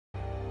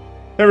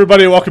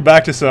everybody, welcome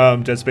back to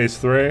some Dead Space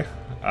 3,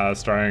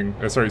 starring,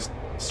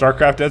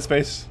 StarCraft Dead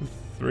Space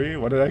 3,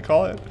 what did I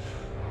call it?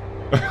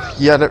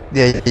 Yeah,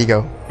 there you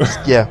go.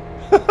 Yeah.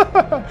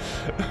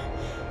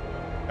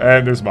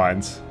 And there's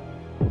mines.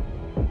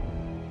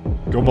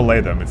 Go melee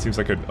them, it seems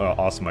like an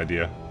awesome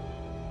idea.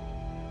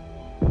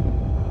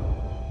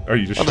 Oh,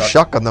 you just I'll just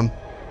shotgun them.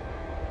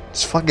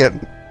 Just fuck it.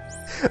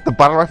 The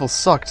battle rifle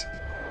sucked.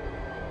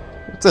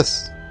 What's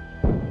this?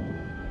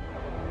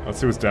 Let's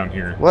see what's down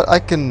here. What? I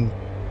can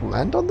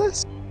land on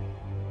this?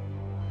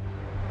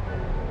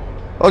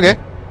 Okay.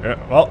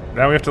 Yeah, well,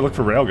 now we have to look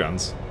for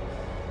railguns.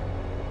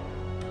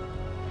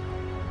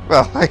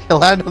 Well, I can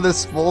land on this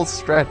small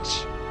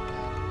stretch.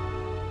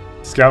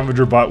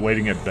 Scavenger bot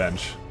waiting at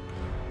bench.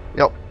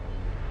 Yep.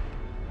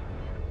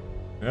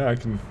 Yeah, I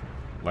can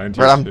land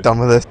here. Right, I'm done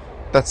with this.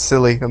 That's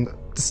silly.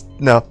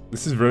 No.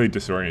 This is really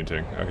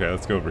disorienting. Okay,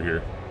 let's go over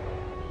here.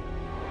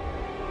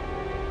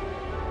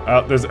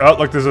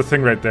 Look, there's a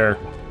thing right there.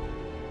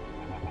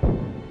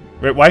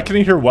 Wait, why can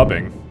you hear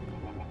wubbing?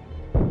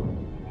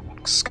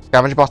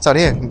 Scavenger bots out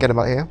here. You can get them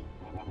out here.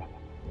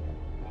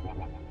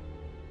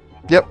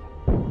 Yep.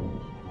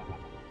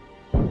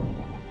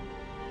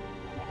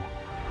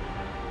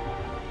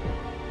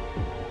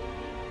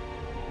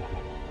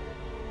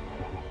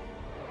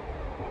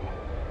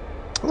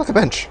 Look, a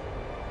bench.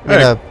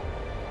 Hey. I mean,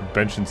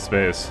 Bench in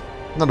space.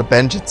 not a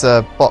bench, it's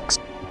a box.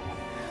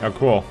 Oh,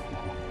 cool.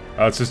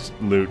 Oh, it's just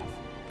loot.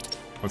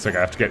 One sec, I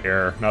have to get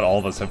air. Not all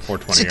of us have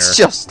 420 It's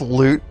air. just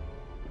loot.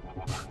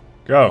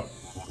 Go.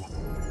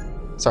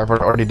 Sorry,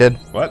 I already did.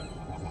 What?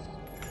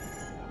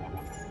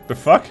 The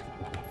fuck?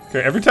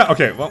 Okay, every time.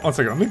 Okay, well, one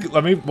second.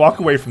 Let me walk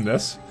away from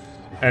this,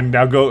 and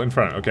now go in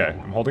front. Okay,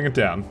 I'm holding it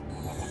down.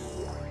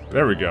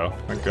 There we go.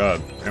 Thank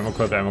God. Ammo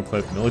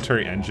clip,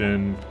 military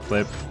engine,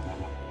 clip,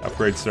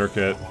 upgrade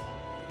circuit,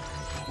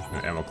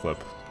 and ammo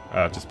clip.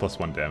 Just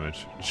 +1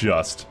 damage.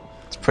 Just.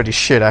 It's pretty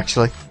shit,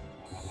 actually.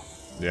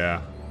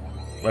 Yeah.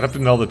 What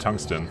happened to all the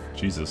tungsten?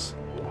 Jesus.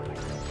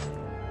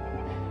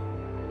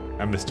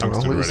 I missed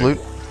tungsten already. Loot.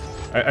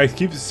 I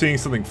keep seeing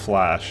something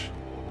flash.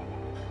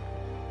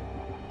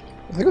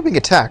 I think we're being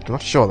attacked. I'm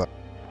not sure though.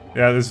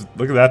 Yeah, there's.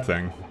 Look at that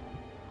thing.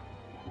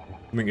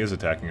 Something is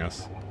attacking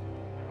us.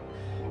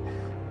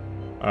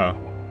 Oh,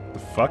 the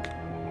fuck?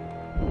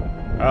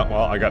 Oh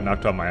well, I got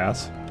knocked on my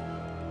ass.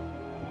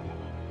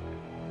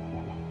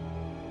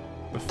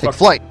 The Take fuck?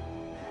 flight.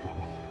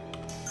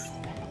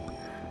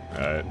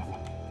 Alright.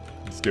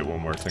 Let's get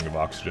one more thing of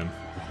oxygen.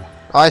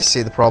 I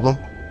see the problem.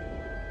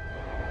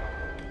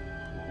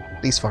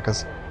 These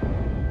fuckers.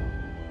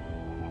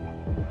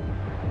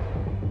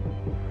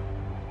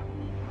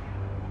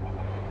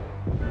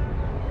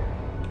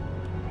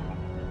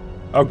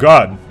 Oh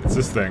god, it's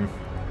this thing.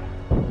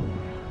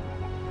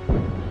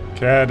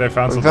 Okay, I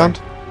found What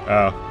something. you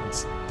Oh,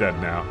 it's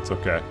dead now. It's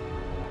okay.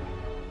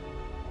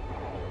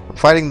 I'm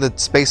fighting the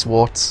space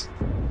warts.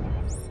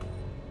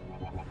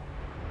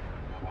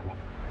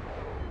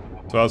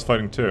 So I was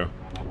fighting too.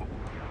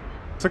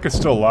 Looks like it's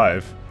still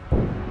alive. Do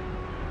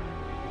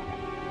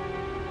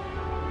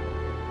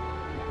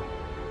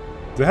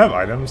they have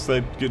items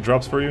that get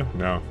drops for you?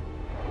 No.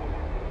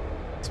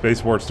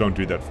 Space warts don't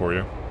do that for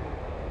you.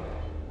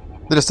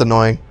 They're just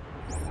annoying.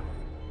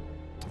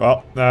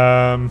 Well,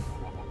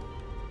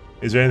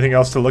 is there anything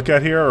else to look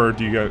at here, or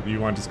do you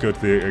want to just go to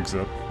the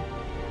exit?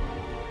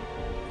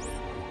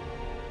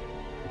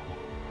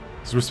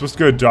 So we're supposed to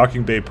go to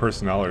docking bay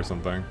personnel or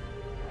something.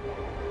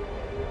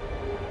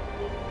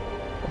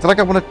 I feel like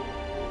I want to.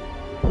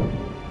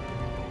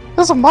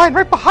 There's a mine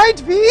right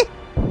behind me.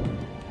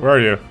 Where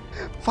are you?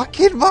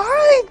 Fucking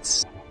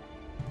mines!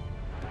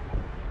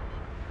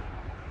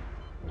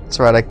 That's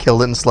right. I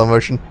killed it in slow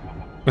motion.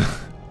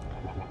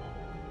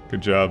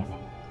 Good job.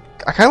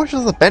 I kind of wish there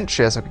was a bench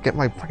here so I could get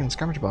my fucking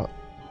scavenger bot.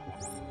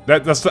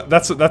 That's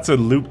a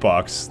loot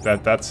box.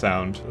 That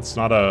sound. It's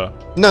not a.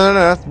 No.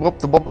 That's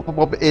the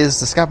whoop is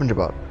the scavenger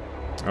bot.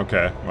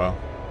 Okay. Well,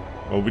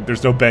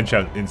 there's no bench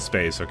out in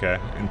space. Okay.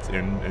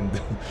 In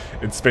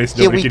space,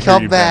 Here nobody we can hear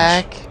come you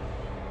back. bench.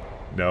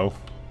 No.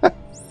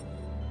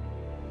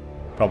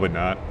 Probably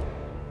not.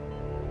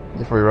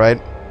 You're probably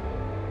right.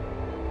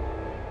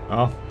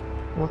 Oh.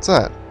 What's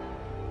that?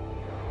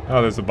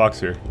 Oh, there's a box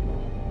here.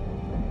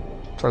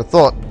 That's what I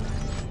thought. You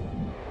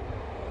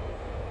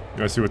want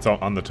to see what's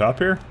on the top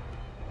here?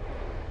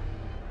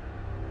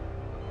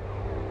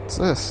 What's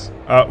this?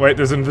 Wait,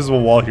 there's an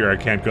invisible wall here. I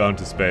can't go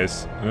into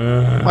space.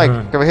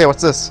 Mike, over here.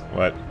 What's this?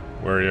 What?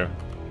 Where are you?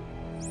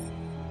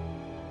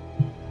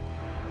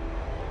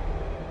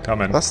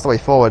 Coming. That's the way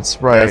forwards,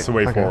 right? Yeah, that's the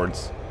way okay.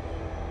 forwards.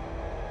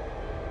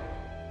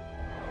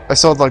 I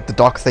saw like the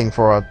dock thing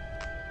for a.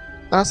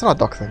 No, it's not a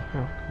dock thing. Oh,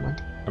 never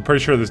mind. I'm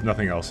pretty sure there's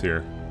nothing else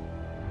here.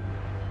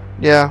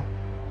 Yeah,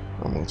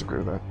 I'm willing to agree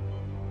with that.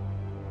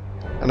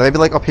 And maybe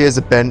like up here is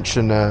a bench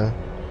and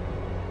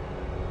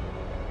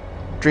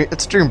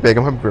it's dream big.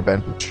 I'm hoping for a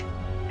bench.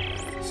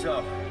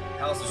 So,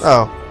 how's the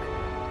Oh,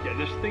 Yeah,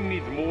 this thing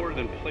needs more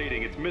than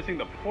plating. It's missing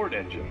the port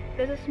engine.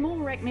 There's a small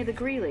wreck near the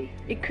Greeley.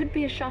 It could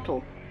be a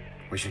shuttle.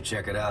 We should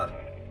check it out.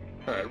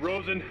 Alright,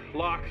 Rosen,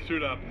 lock,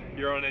 suit up.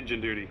 You're on engine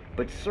duty.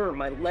 But sir,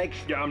 my legs...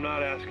 Yeah, I'm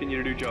not asking you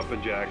to do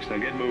jumping jacks. Now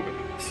get moving.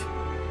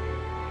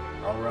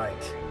 All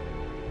right.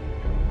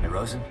 Hey,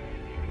 Rosen,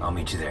 I'll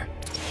meet you there.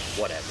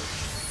 Whatever.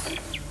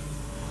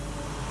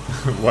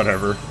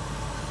 Whatever.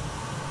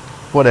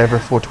 Whatever,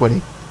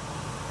 420.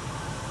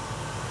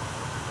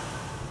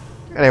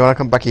 Anyway, I'll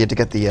come back here to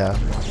get the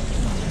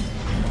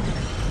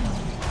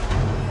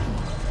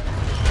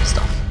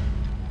stuff.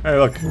 Hey,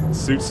 look,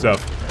 suit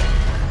stuff.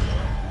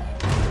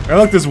 And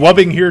look, there's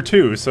wubbing here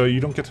too, so you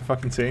don't get to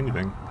fucking say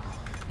anything.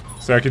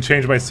 So I can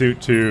change my suit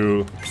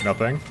to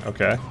nothing.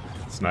 Okay,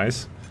 it's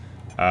nice.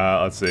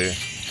 Let's see,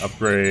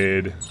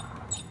 upgrade.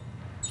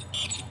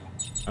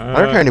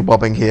 I don't hear any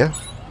wobbing here.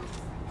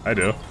 I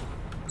do.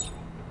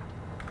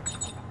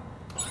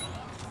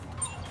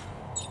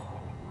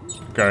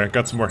 Okay, I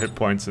got some more hit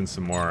points and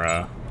some more,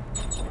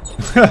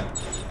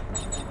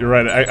 You're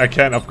right, I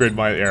can't upgrade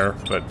my air,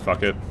 but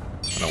fuck it.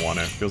 I don't want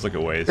it. Feels like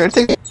a waste.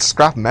 Anything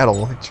scrap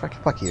metal.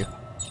 Fuck you.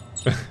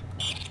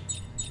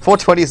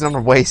 420 is not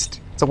a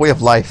waste. It's a way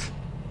of life.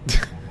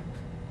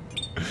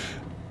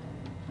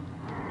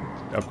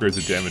 Upgrades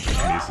the damage in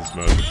kinesis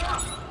mode.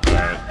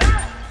 Alright.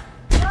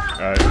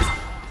 Alright.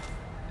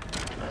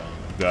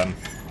 Done.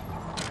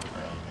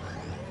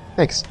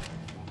 Thanks.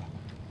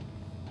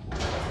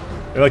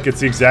 Like, it's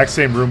the exact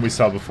same room we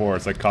saw before.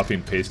 It's like copy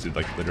and pasted,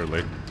 like,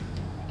 literally.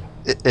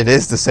 It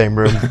is the same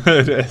room.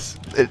 It is.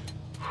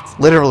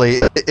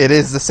 Literally, it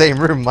is the same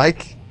room,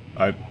 Mike.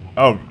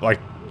 Oh, like,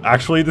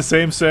 actually the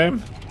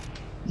same?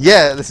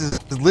 Yeah, this is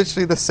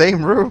literally the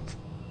same room.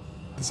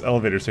 This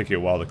elevator's taking a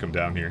while to come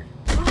down here.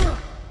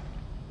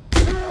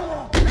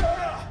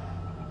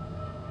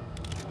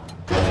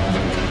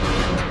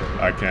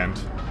 I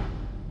can't.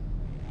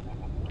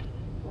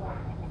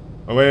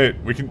 Oh wait,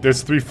 we can.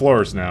 There's 3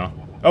 floors now.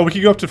 Oh, we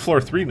can go up to floor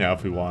 3 now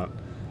if we want.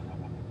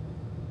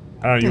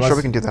 I don't know. I'm sure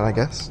we can do that, I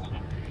guess.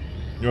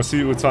 You want to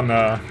see what's on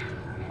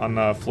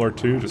floor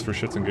 2, just for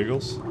shits and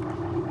giggles?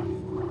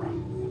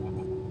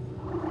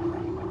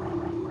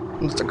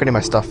 I'm just upgrading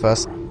my stuff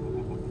first.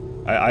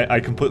 I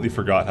completely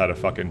forgot how to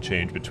fucking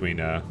change between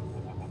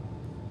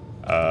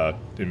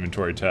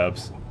inventory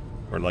tabs,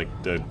 or like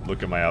to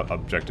look at my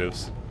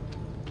objectives.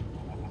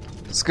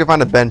 Let's go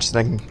find a bench,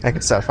 then I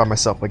can satisfy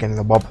myself by getting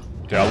the wob.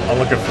 Okay, I'll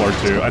look at floor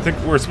 2. I think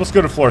we're supposed to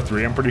go to floor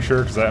 3. I'm pretty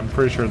sure, because I'm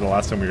pretty sure the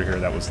last time we were here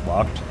that was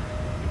locked.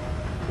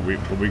 But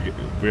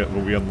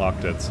we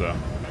unlocked it, so.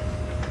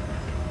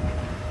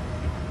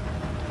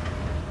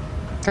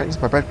 Can't use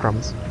my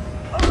breadcrumbs.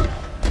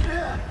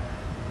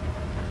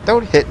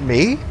 Don't hit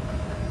me.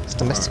 It's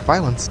domestic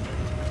violence.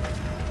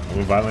 I'm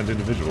a violent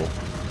individual.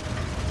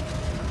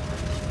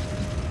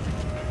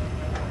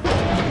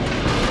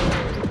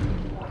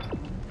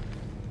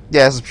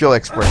 Yeah, this is pure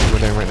exploration we're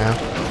doing right now.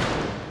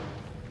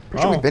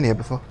 Pretty sure we've been here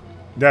before.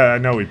 Yeah, I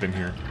know we've been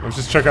here. Let's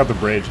just check out the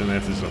bridge, and then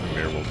if there's nothing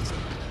there, we'll just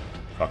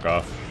fuck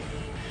off.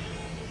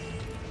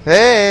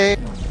 Hey!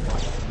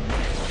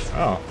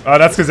 Oh,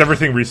 that's because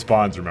everything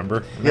respawns.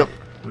 Remember? Yep.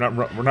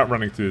 We're not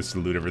running through this to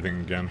loot everything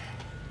again.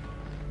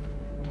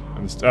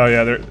 Oh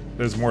yeah,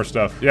 there's more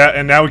stuff. Yeah,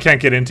 and now we can't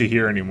get into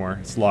here anymore.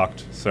 It's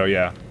locked. So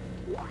yeah.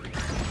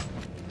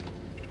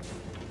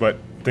 But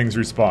things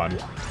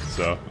respawned.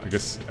 So I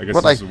guess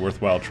What, this is a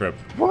worthwhile trip.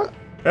 What?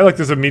 Hey, look,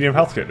 there's a medium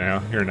health kit now.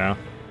 Here now.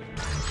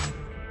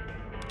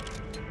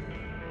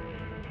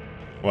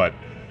 What?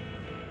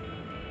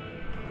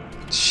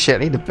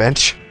 Shit, I need a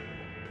bench.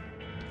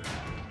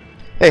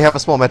 Hey, have a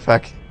small med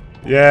pack.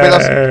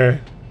 Yeah.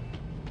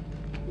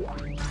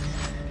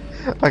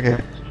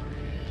 Okay.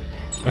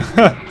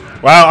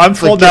 Wow, I'm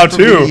full now gift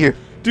from me to too. you.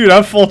 Dude,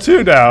 I'm full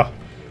too now.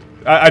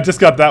 I just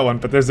got that one,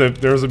 but there's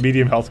a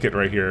medium health kit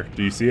right here.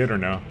 Do you see it or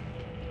no?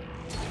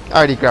 I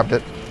already grabbed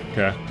it.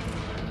 Okay.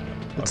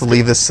 Let's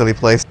leave this silly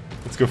place.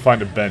 Let's go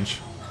find a bench.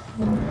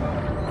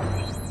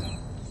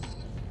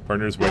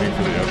 Partner's waiting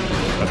for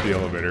at the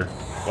elevator.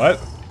 What?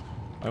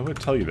 I would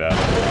tell you that.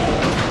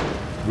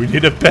 We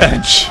need a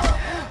bench.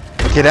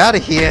 Get out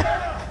of here!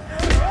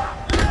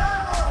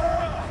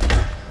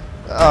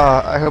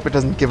 I hope it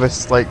doesn't give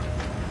us, like...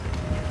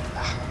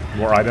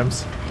 More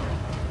items.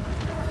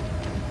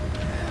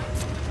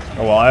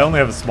 Oh well, I only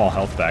have a small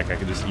health pack. I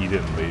can just eat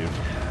it and leave.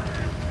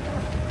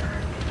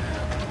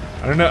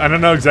 I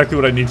don't know exactly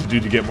what I need to do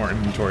to get more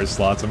inventory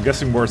slots. I'm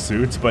guessing more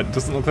suits, but it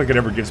doesn't look like it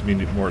ever gives me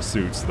more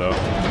suits, though.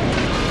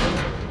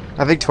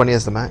 I think 20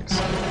 is the max.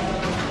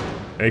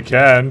 It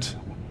can't.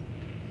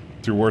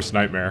 It's your worst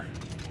nightmare.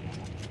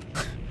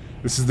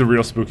 This is the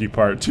real spooky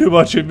part. Too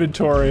much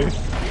inventory.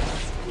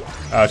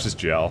 Ah, it's just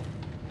gel.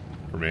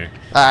 For me.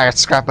 Ah,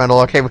 it's scrap metal.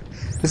 Okay,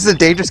 this is a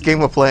dangerous game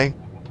we're playing.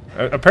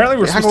 Apparently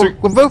we're supposed to...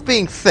 We're both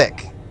being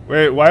thick.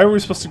 Wait, why are we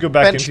supposed to go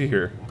back Bench. into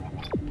here?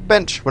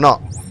 Bench, we're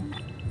not.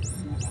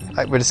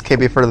 We just came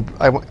here for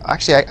the...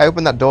 Actually, I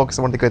opened that door because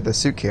I wanted to go to the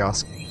suit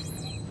kiosk.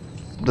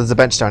 There's a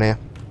bench down here.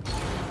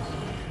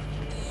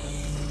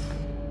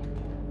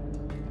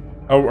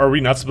 Oh, are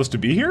we not supposed to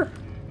be here?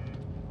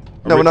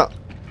 No, we're not.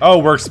 Oh,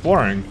 we're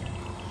exploring.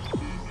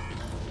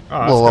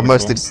 Oh, Well, I'm kinda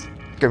mostly cool. just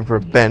going for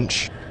a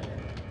bench.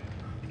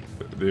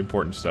 the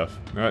important stuff.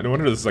 No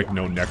wonder there's like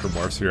no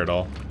necromorphs here at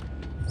all.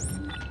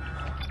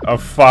 Oh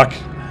fuck!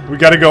 We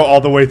gotta go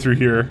all the way through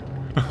here.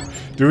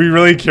 Do we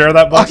really care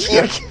that much?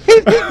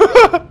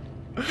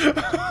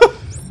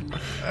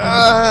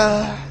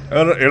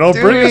 It'll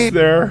bring us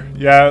there.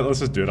 Yeah, let's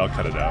just do it. I'll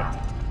cut it out.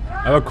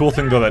 I have a cool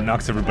thing though that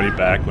knocks everybody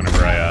back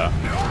whenever I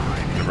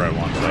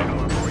want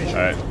to. All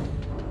right,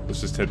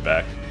 let's just head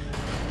back.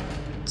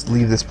 Let's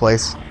leave this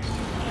place.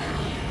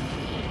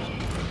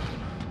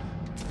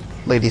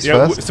 Ladies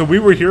Yeah, first. so we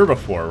were here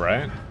before,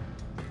 right?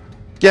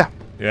 Yeah.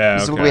 Yeah.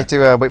 This is Okay. we had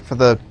to wait for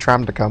the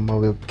tram to come while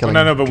we were Oh, killing.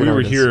 no, but we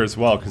were Genodas. here as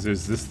well because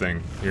there's this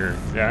thing here.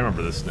 Yeah, I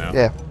remember this now.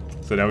 Yeah.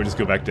 So now we just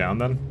go back down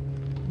then.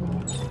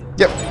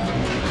 Yep.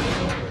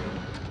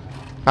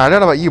 I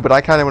don't know about you, but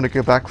I kind of want to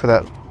go back for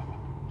that,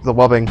 the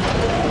wobbing.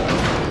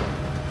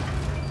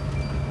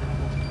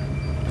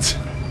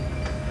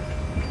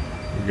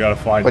 We gotta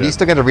find But it. you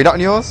still get a readout on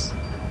yours?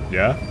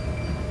 Yeah.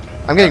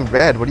 I'm getting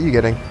red. What are you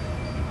getting?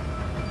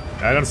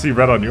 I don't see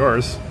red on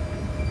yours.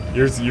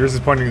 Yours is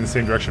pointing in the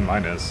same direction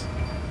mine is.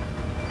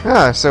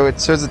 Ah, so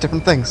it shows the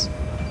different things.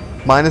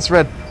 Mine is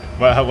red.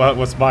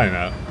 What's mine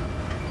at?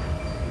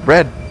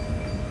 Red.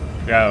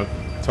 Yeah,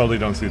 totally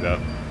don't see that.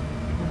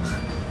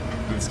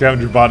 The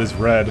scavenger bot is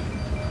red.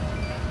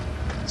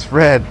 It's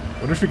red.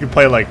 Wonder if we could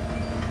play like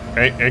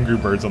Angry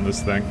Birds on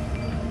this thing.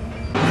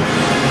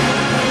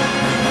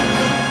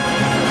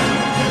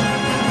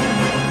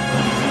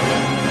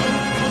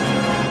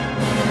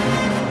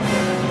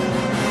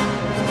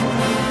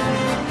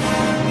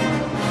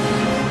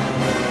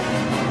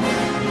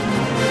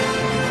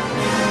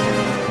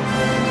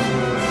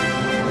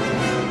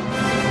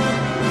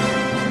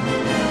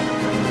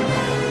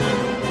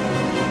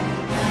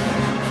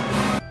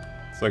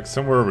 It's like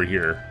somewhere over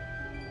here.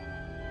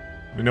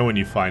 Let me know when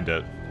you find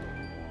it.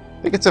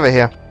 I think it's over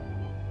here.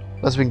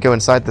 Unless we can go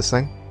inside this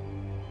thing.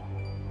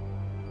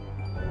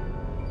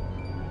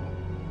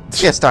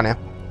 Yeah, it's down here.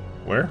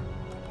 Where?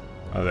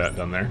 Oh, that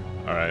down there.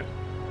 All right.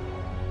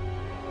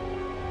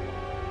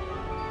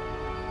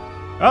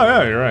 Oh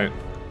yeah, you're right.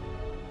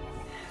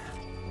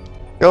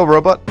 Go,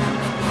 robot.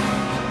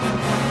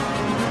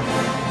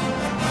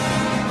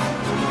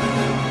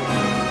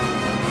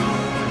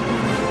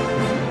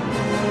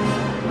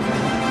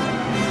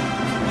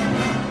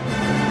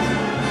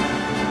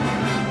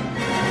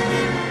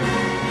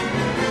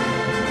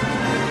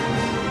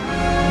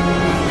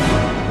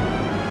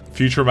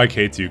 Future Mike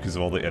hates you because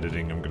of all the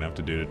editing I'm gonna have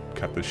to do to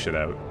cut this shit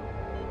out.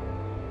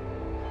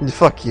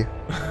 Fuck you.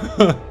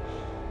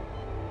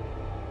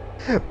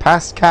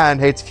 Past Can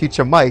hates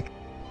future Mike.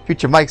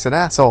 Future Mike's an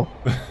asshole.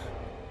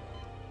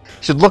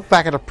 Should look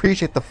back and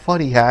appreciate the fun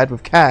he had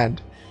with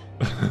Canned.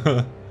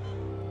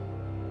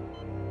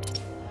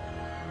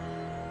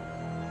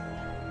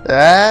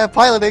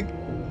 Piloting.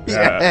 I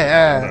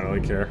Yeah. don't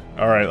really care.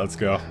 All right, let's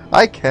go.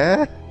 I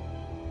care.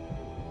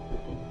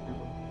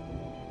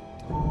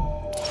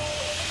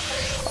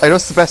 I know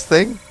what's the best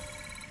thing?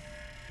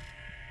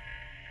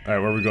 All right,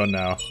 where are we going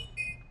now?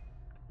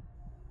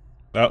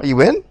 Oh, Are you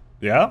in?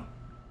 yeah.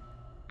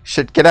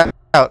 Shit, get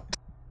out.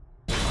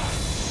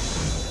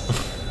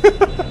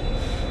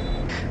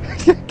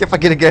 Get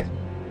back in again.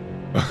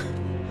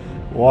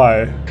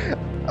 Why?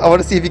 I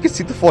want to see if you can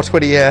see the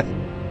 420 air.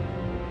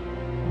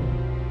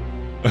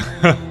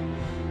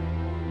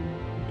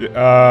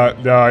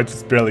 No, I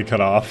just barely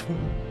cut off.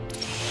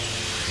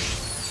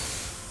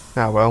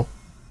 Ah, well.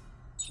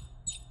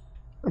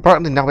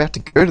 Apparently now we have to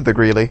go to the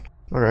Greeley.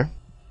 Okay.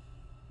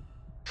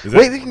 Is it?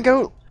 Wait, we can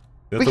go.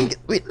 Is We the- can get.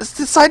 Wait, it's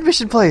the side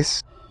mission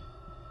place.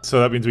 So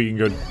that means we can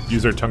go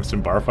use our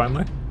tungsten bar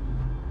finally?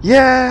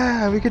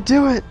 Yeah, we could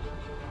do it.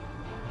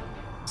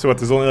 So what,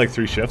 there's only like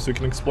 3 shifts we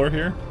can explore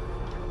here?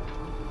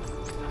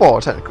 Well,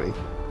 technically.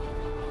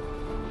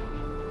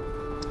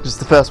 Just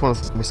the first one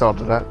we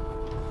started at.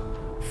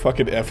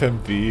 Fucking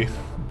FMV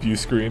view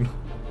screen.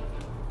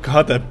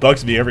 God, that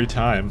bugs me every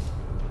time.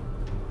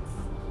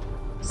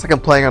 It's like I'm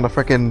playing on a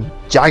freaking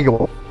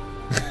Jaguar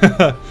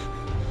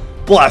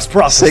Blast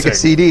processing! Sega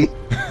CD.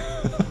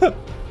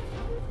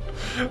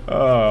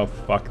 Oh,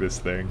 fuck this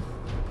thing.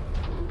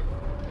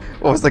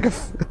 What was it, like a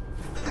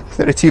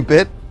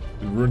 32-bit?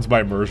 It ruins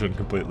my immersion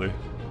completely.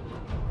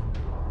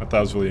 I thought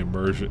it was really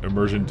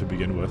immersion to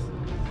begin with.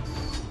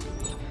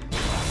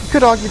 You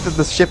could argue that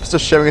the ship is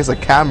just showing us a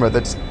camera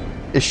that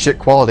is shit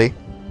quality.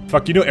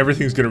 Fuck, you know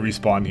everything's gonna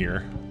respawn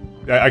here.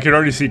 I can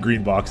already see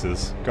green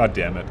boxes. God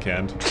damn it,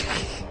 Canned.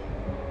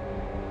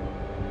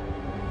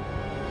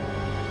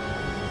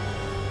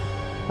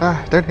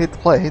 Ah, don't hate the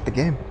play, hate the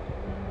game.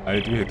 I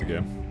do hate the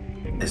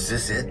game. Is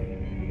this it?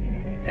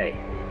 Hey,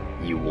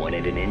 you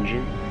wanted an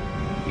engine?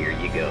 Here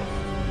you go.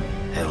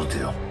 It'll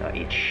do.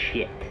 It's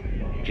shit.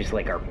 Just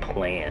like our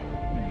plan.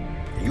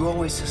 You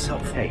always this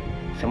helpful. Hey,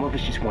 some of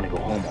us just want to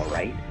go home,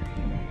 alright?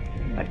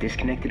 I've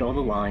disconnected all the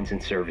lines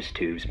and service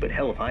tubes, but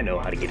hell if I know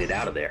how to get it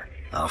out of there.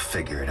 I'll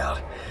figure it out.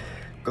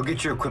 Go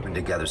get your equipment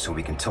together so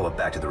we can tow it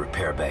back to the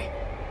repair bay.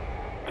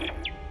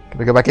 Can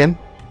we go back in?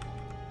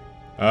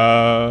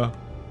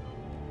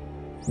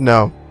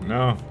 No.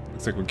 No.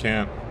 Looks like we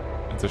can't.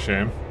 It's a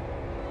shame.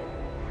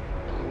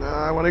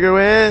 I want to go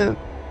in.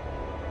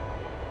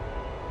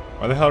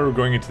 Why the hell are we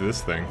going into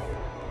this thing?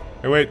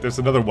 Hey, wait, there's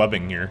another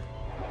webbing here.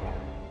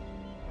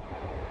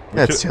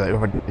 It's too late. We're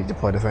already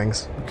deployed to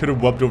things. We could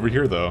have webbed over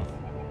here, though.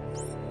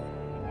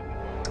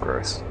 It's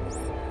gross.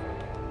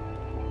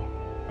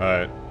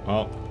 Alright,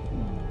 well.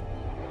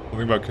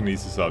 Something about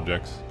kinesis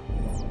objects.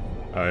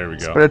 Oh, there we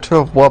go. Better to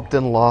have whopped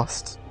and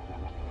lost.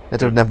 It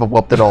to have never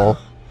whopped at all.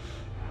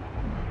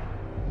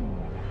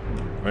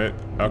 Wait,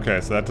 okay,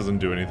 so that doesn't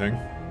do anything.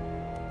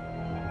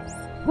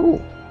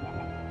 Ooh.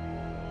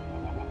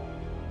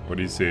 What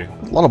do you see?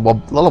 A lot of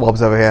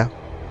wobs over here.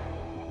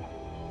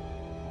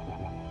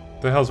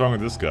 What the hell's wrong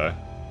with this guy?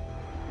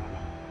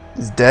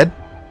 He's dead.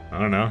 I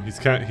don't know. He's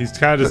kind of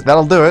just.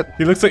 That'll do it.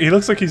 He looks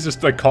like he's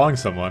just like calling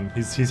someone.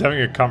 He's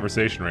having a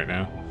conversation right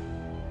now.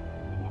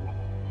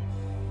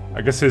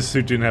 I guess his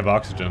suit didn't have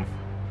oxygen.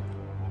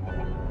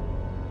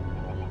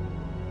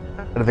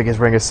 I don't think he's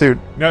wearing a suit.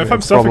 No, if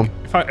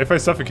I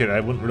suffocate, I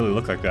wouldn't really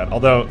look like that.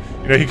 Although,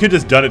 you know, he could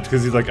just done it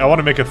because he's like, I want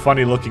to make a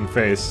funny looking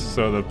face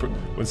so that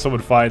when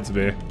someone finds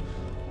me.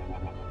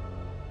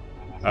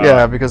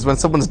 Yeah, because when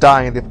someone's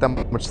dying, they put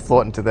that much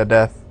thought into their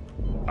death.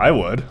 I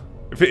would.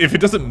 If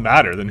it doesn't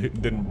matter,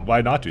 then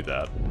why not do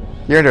that?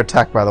 You're under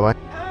attack, by the way.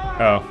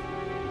 Oh.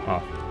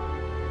 Oh.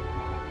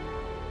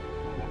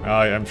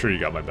 I'm sure you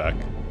got my back.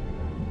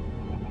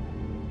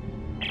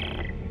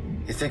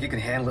 You think you can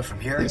handle it from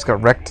here? He just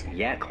got wrecked.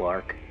 Yeah,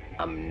 Clark.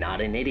 I'm not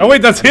an idiot. Oh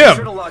wait, that's Be sure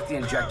him! to lock the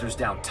injectors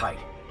down tight.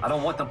 I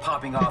don't want them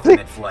popping off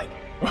mid-flight.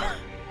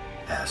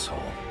 Asshole.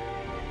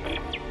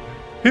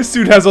 His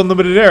suit has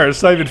unlimited air,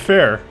 it's not even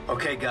fair.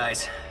 Okay,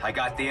 guys, I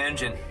got the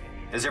engine.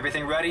 Is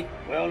everything ready?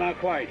 Well, not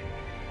quite.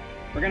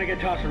 We're gonna get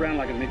tossed around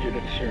like a midget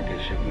at the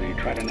circus if we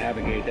try to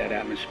navigate that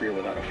atmosphere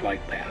without a flight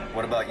path.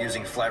 What about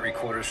using flight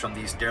recorders from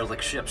these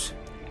derelict ships?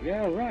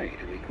 Yeah, right.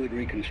 We could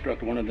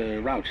reconstruct one of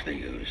the routes they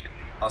used.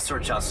 I'll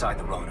search outside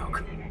the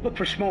Roanoke. Look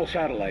for small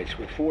satellites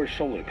with 4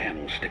 solar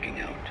panels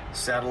sticking out.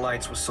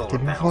 Satellites with solar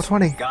Give me panels.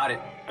 420. Got it.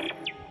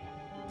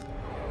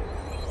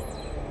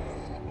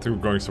 I think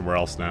we're going somewhere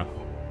else now.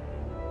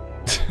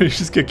 You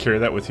just get carry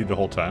that with you the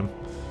whole time.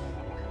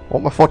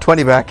 Want my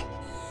 420 back.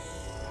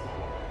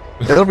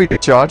 It'll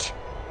recharge.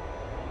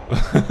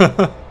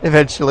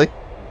 Eventually.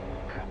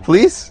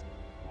 Please?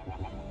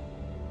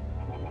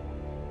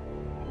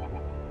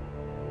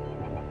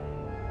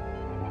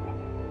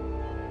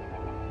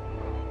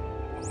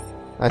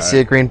 I see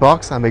a green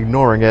box, I'm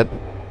ignoring it.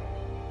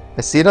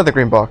 I see another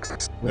green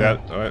box. Yeah,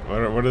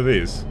 what are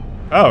these?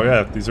 Oh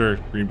yeah, these are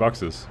green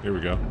boxes. Here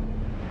we go.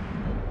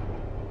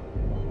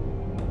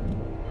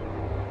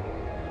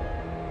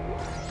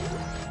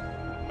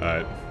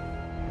 Alright.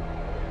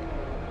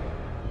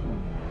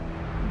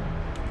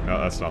 No,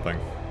 that's nothing.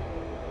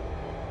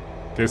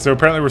 Okay, so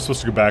apparently we're supposed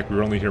to go back. We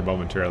were only here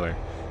momentarily.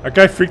 That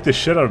guy freaked the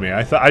shit out of me.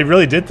 I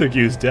really did think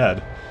he was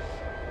dead.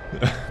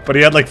 But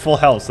he had like full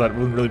health, so that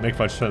wouldn't really make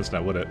much sense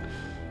now, would it?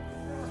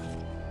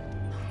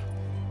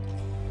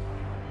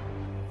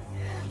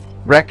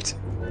 Wrecked.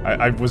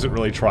 I wasn't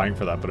really trying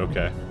for that, but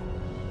okay.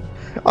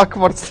 Oh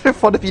come on, it's no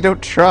fun if you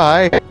don't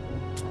try.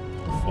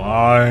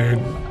 Fine.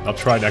 I'll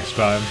try next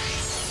time.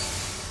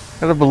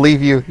 I don't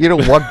believe you. You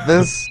don't want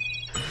this.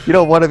 You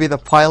don't want to be the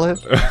pilot.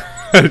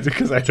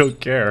 Because I don't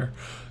care.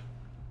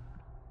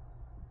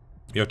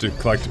 You have to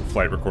collect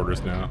flight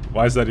recorders now.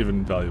 Why is that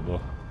even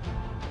valuable?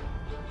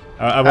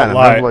 I won't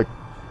lie. Like,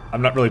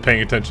 I'm not really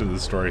paying attention to the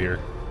story here.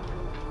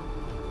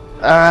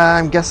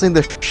 I'm guessing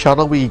the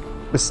shuttle we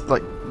was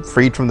like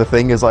freed from the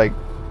thing is like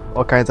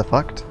all kinds of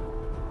fucked.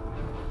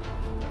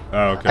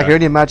 Oh, okay. I can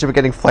only imagine we're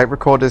getting flight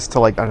recorders to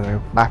like, I don't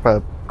know, map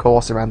a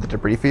course around the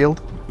debris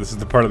field. This is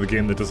the part of the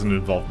game that doesn't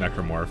involve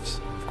necromorphs,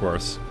 of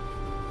course.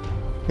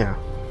 Yeah.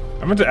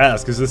 I meant to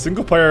ask, is the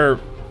single player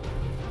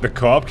the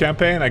co-op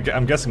campaign?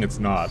 I'm guessing it's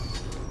not.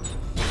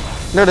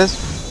 No, it is.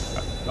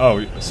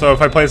 Oh, so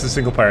if I play as a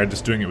single player, I'm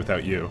just doing it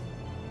without you.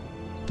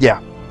 Yeah.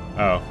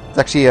 Oh. It's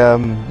actually,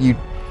 you,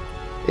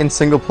 in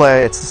single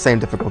player, it's the same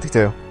difficulty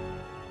too.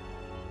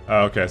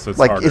 Oh, okay, so it's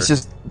like, harder. it's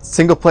just,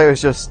 single player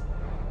is just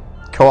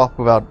co-op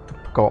without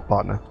co-op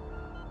partner.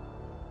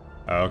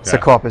 Oh, okay. So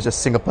co-op is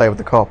just single player with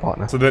the co-op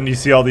partner. So then you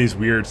see all these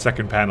weird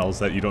second panels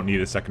that you don't need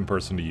a second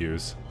person to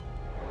use.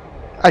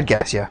 I'd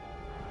guess, yeah.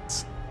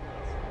 It's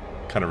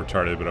kind of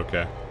retarded, but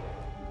okay.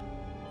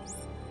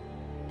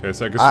 Okay,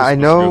 so I guess we're I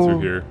supposed know. to go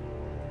through here.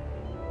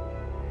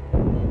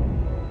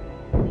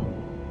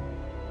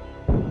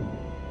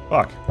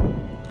 Fuck.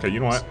 Okay, you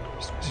know what?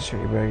 Sure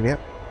you're wearing it.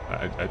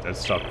 I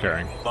stopped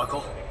caring.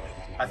 Buckle,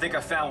 I think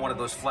I found one of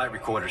those flight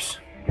recorders.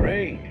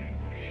 Great.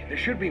 There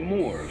should be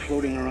more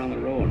floating around the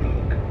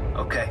Roanoke.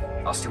 Okay,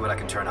 I'll see what I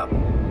can turn up.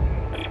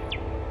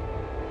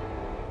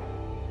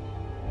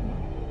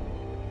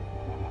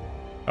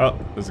 Oh,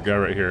 there's a guy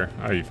right here.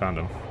 Oh, you found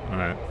him.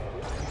 Alright.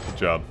 Good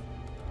job.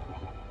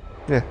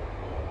 Yeah.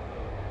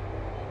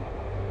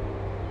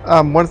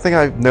 One thing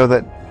I know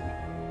that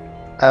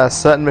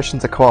certain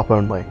missions are co-op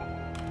only.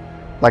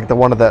 Like the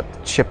one of that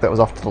ship that was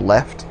off to the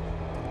left.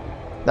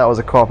 That was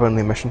a co-op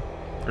only mission.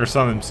 Or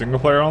some single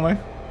player only?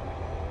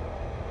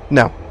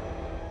 No.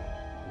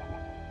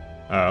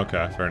 Oh,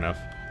 okay, fair enough.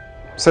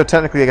 So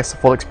technically, I guess the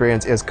full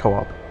experience is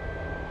co-op.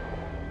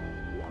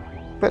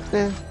 But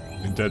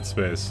In Dead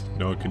Space,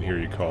 no one can hear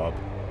you co-op.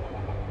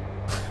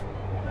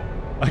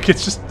 Like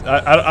it's just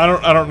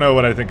I don't know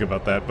what I think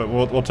about that, but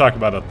we'll talk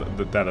about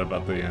that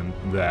about the end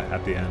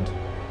at the end.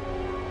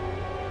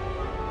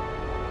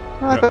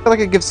 I feel like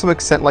it gives some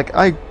accent. Like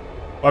I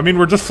mean,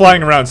 we're just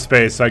flying around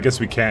space, so I guess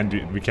we can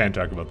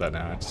talk about that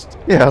now. It's just,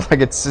 yeah,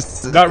 like it's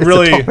just not it's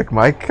really a topic,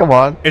 Mike. Come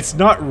on. It's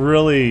not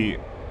really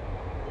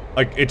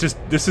like it just.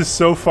 This is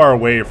so far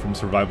away from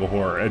survival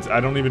horror.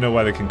 I don't even know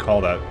why they can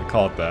call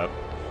it that.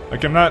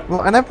 Like I'm not. Well,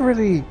 I never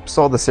really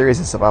saw the series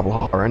as survival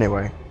horror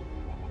anyway.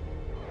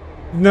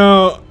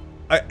 No,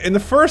 in the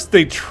first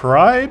they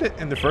tried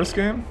in the first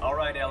game. All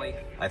right, Ellie.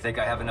 I think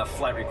I have enough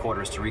flight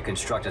recorders to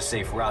reconstruct a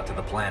safe route to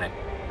the planet.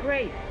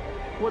 Great.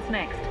 What's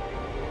next?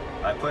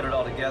 I put it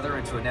all together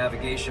into a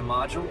navigation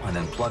module and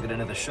then plug it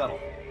into the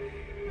shuttle.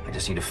 I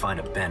just need to find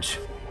a bench.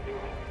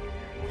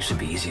 It should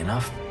be easy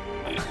enough.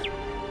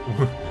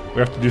 We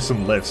have to do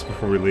some lifts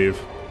before we leave.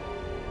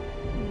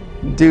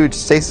 Dude,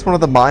 stasis one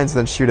of the mines,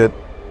 then shoot it.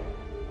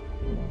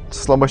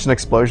 Slow motion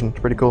explosion.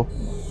 Pretty cool.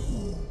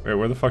 Wait,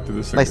 where the fuck did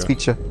this thing Nice go?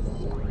 feature.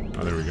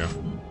 Oh, there we go.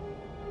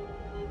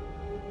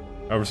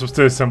 Oh, we're supposed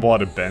to assemble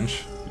at a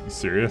bench? Are you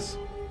serious?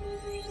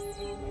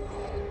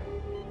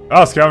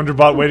 Oh, scavenger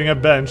bot waiting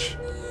at bench.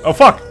 Oh,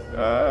 fuck!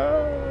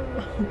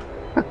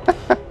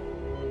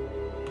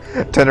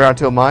 Turn around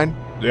to a mine.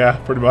 Yeah,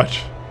 pretty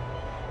much.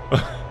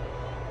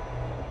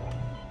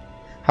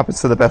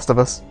 Happens to the best of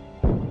us.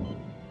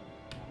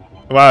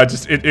 Wow,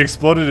 it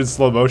exploded in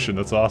slow motion.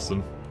 That's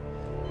awesome.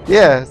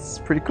 Yeah, it's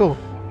pretty cool.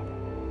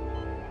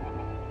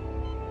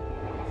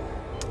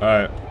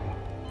 Alright.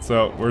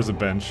 So, where's the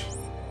bench?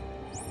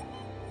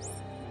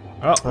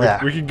 Oh,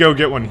 Yeah. we could go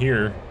get one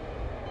here.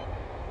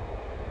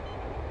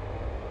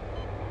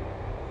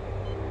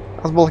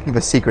 I was more looking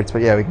for secrets,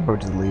 but yeah, we can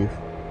probably just leave.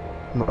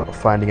 I'm not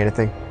finding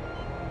anything.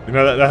 You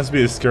know, that has to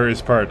be the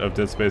scariest part of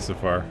Dead Space so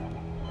far.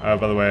 By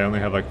the way, I only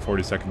have like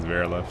 40 seconds of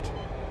air left.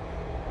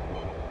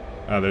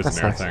 Oh, there's That's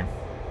an air nice. thing.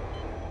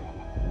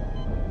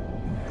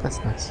 That's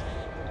nice.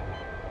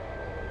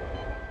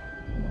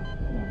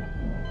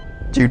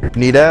 Do you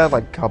need air?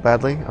 Like, how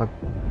badly?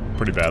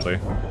 Pretty badly.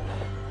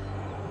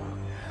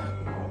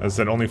 As I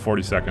said, only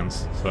 40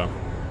 seconds, so.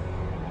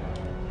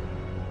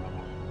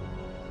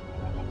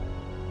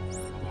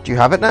 Do you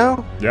have it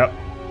now? Yep.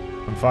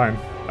 I'm fine.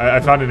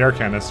 I found an air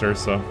canister,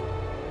 so.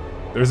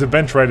 There's a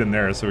bench right in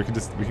there, so we can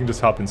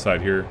just hop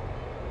inside here.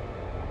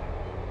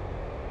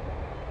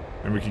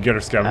 And we can get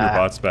our scavenger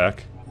bots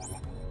back.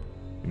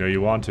 You know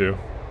you want to.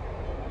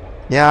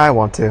 Yeah, I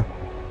want to.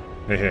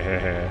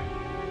 Hey.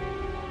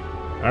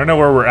 I don't know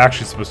where we're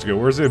actually supposed to go.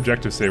 Where's the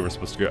objective say we're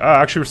supposed to go? Oh,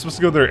 actually, we're supposed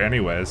to go there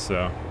anyways,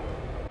 so.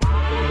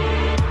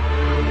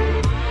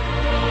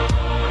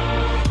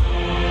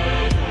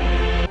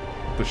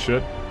 What the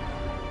shit?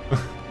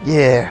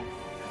 Yeah.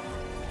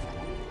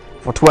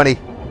 420.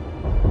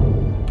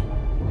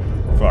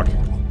 Fuck.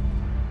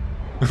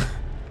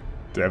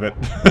 Damn it.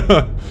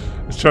 I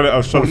was trying to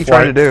What are you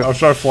trying to do? I was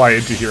trying to fly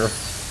into here.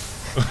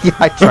 Yeah,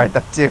 I tried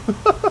that too.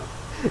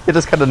 It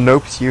just kind of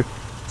nopes you.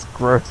 It's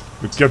gross.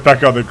 Let's get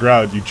back on the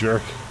ground, you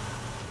jerk.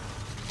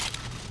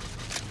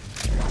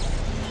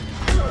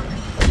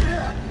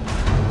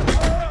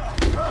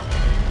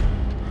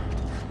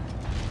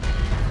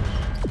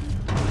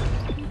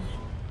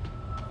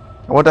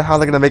 I wonder how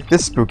they're gonna make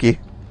this spooky.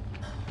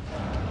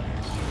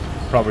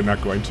 Probably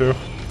not going to.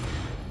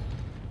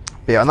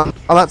 But yeah, on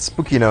that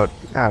spooky note,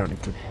 I don't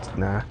need to.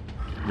 Nah.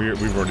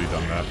 We've already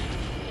done that.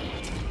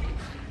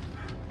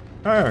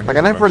 Oh, Like,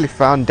 I never really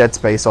found Dead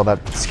Space all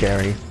that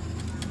scary.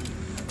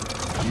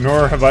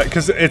 Nor have I,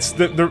 because it's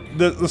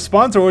the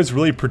spawns are always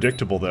really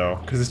predictable though,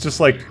 because it's just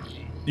like,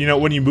 you know,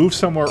 when you move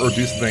somewhere or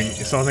do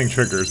something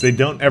triggers. They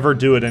don't ever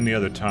do it any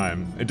other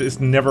time. It's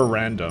never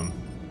random.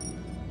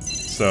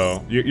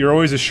 So you're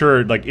always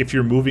assured, like, if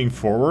you're moving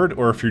forward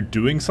or if you're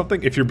doing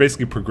something, if you're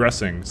basically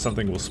progressing,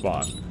 something will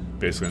spawn,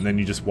 basically, and then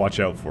you just watch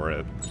out for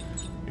it.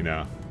 You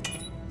know,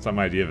 it's not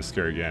my idea of a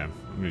scary game.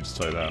 Let me just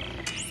tell you that.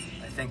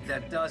 I think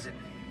that does it.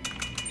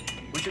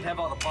 We should have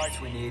all the parts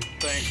we need.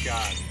 Thank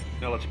God.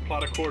 Now let's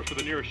plot a course for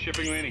the nearest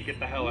shipping lane and get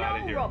the hell out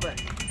of No, here.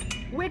 Robert.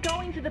 We're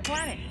going to the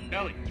planet.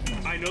 Ellie,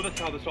 I know that's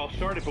how this all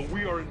started, but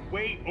we are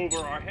way over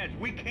our heads.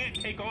 We can't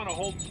take on a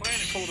whole planet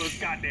full of those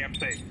goddamn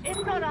things.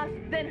 If not us,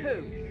 then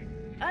who?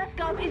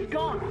 EarthGov is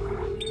gone.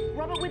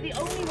 Robert, we're the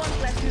only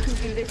ones left who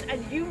can do this,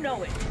 and you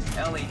know it.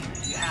 Ellie,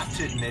 you have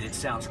to admit it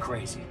sounds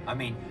crazy. I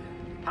mean,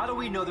 how do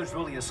we know there's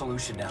really a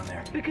solution down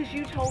there? Because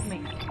you told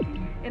me.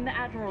 In the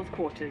Admiral's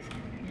quarters,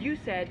 you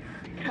said,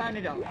 turn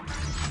it on.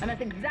 And that's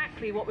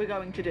exactly what we're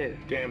going to do.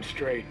 Damn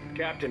straight.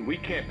 Captain, we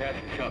can't pass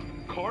the cup.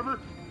 Carver,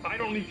 I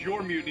don't need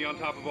your mutiny on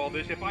top of all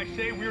this. If I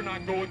say we're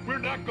not going, we're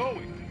not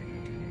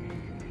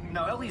going.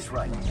 No, Ellie's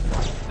right.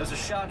 There's a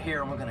shot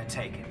here and we're gonna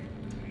take it.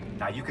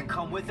 Now you can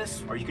come with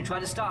us, or you can try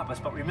to stop us,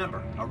 but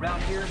remember,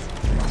 around here,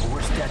 we're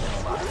worse dead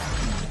than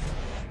alive.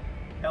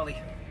 Ellie,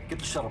 get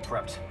the shuttle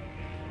prepped.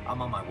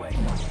 I'm on my way.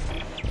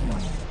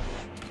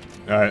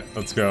 Alright,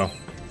 let's go.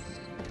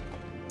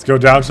 Let's go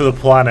down to the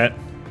planet.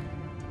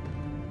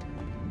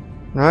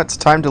 No, it's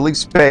time to leave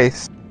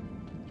space.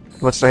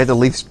 As much as I hate to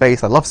leave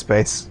space, I love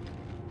space.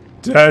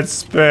 Dead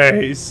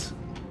Space.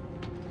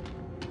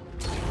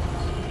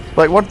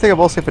 Like, one thing I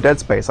will say for Dead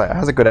Space, like, it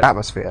has a good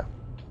atmosphere.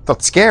 It's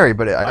not scary,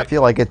 but I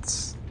feel like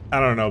it's I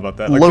don't know about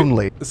that.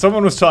 lonely.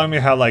 Someone was telling me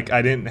how, like,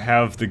 I didn't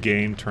have the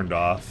game turned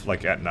off,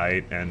 like, at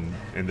night and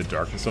in the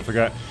dark and stuff like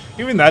that.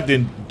 Even that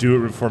didn't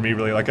do it for me,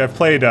 really. Like, I've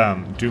played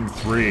Doom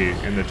 3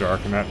 in the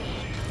dark,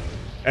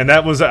 and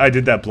that was, I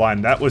did that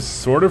blind. That was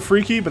sort of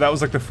freaky, but that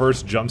was, like, the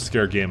first jump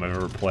scare game I've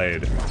ever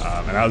played.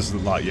 And I was a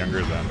lot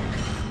younger then.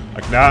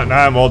 Like, now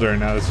I'm older,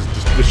 and now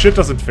this shit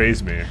doesn't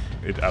faze me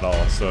at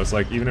all. So it's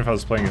like, even if I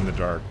was playing in the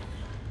dark,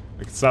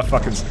 like, it's not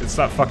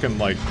fucking,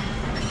 like,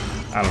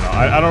 I don't know.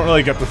 I don't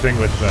really get the thing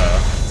with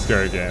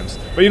scary games.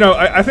 But, you know,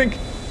 I think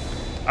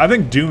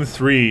Doom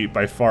 3,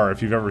 by far,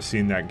 if you've ever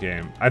seen that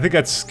game, I think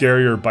that's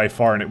scarier by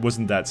far, and it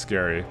wasn't that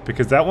scary.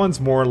 Because that one's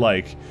more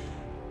like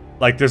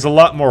there's a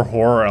lot more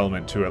horror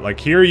element to it. Like,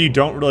 here you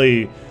don't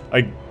really,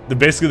 like,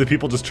 basically the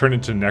people just turn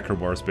into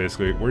necromorphs,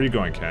 basically. Where are you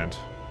going, Kent?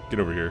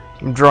 Get over here.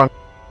 I'm drunk.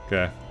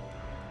 Okay.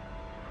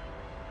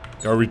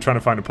 Are we trying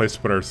to find a place to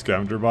put our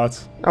scavenger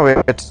bots? Oh, wait.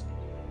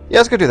 Yeah,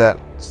 let's go do that.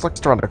 It's like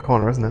just around the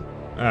corner, isn't it?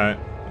 Alright,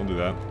 we'll do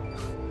that.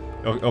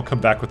 It'll come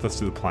back with us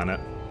to the planet.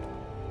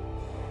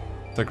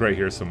 It's like right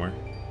here somewhere.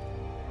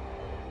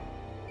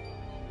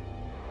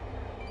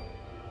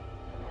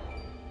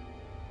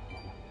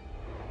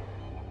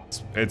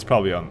 It's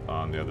probably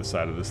on the other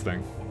side of this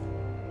thing.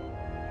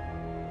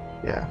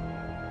 Yeah.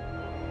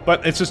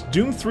 But it's just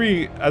Doom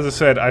 3, as I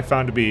said, I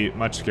found to be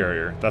much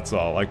scarier. That's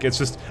all. Like, it's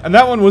just, and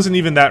that one wasn't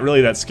even really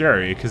that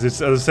scary because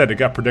it's, as I said, it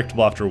got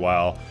predictable after a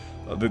while.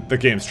 The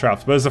game's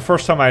trapped, but it was the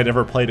first time I had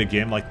ever played a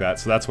game like that,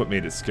 so that's what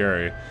made it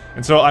scary.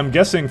 And so I'm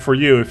guessing for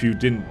you, if you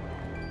didn't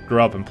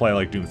grow up and play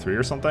like Doom 3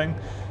 or something,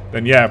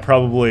 then yeah,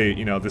 probably,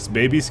 you know, this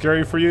may be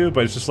scary for you,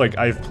 but it's just like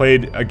I've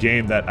played a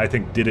game that I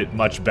think did it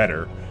much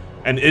better.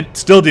 And it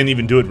still didn't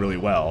even do it really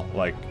well.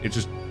 Like, it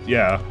just,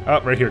 yeah.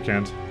 Oh, right here,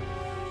 Kent.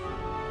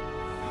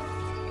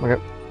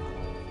 Okay.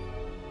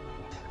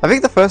 I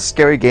think the first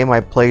scary game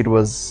I played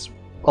was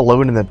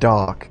Alone in the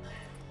Dark.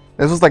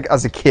 This was like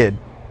as a kid.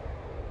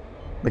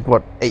 Like,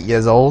 what, 8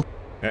 years old?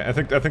 Yeah, I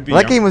think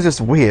that game was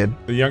just weird.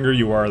 The younger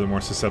you are, the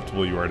more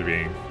susceptible you are to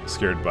being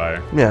scared by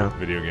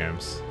video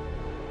games.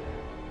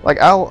 Like,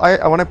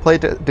 when I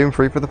played Doom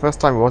 3 for the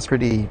first time, it was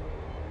pretty...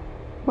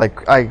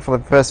 Like, for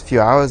the first few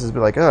hours, it's a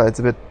bit like, oh, it's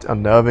a bit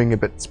unnerving, a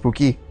bit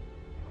spooky.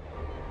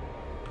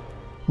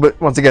 But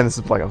once again, this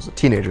is like I was a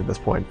teenager at this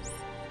point.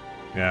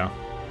 Yeah.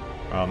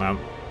 Well, now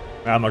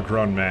I'm a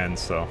grown man,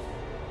 so...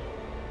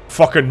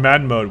 Fucking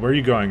man mode, where are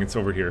you going? It's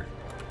over here.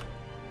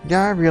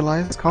 Yeah, I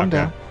realize. Calm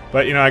down.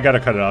 But, you know, I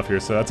gotta cut it off here,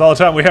 so that's all the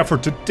time we have for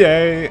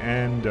today,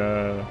 and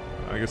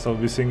I guess I'll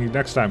be seeing you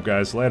next time,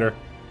 guys. Later.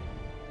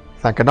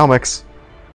 Thankonomics.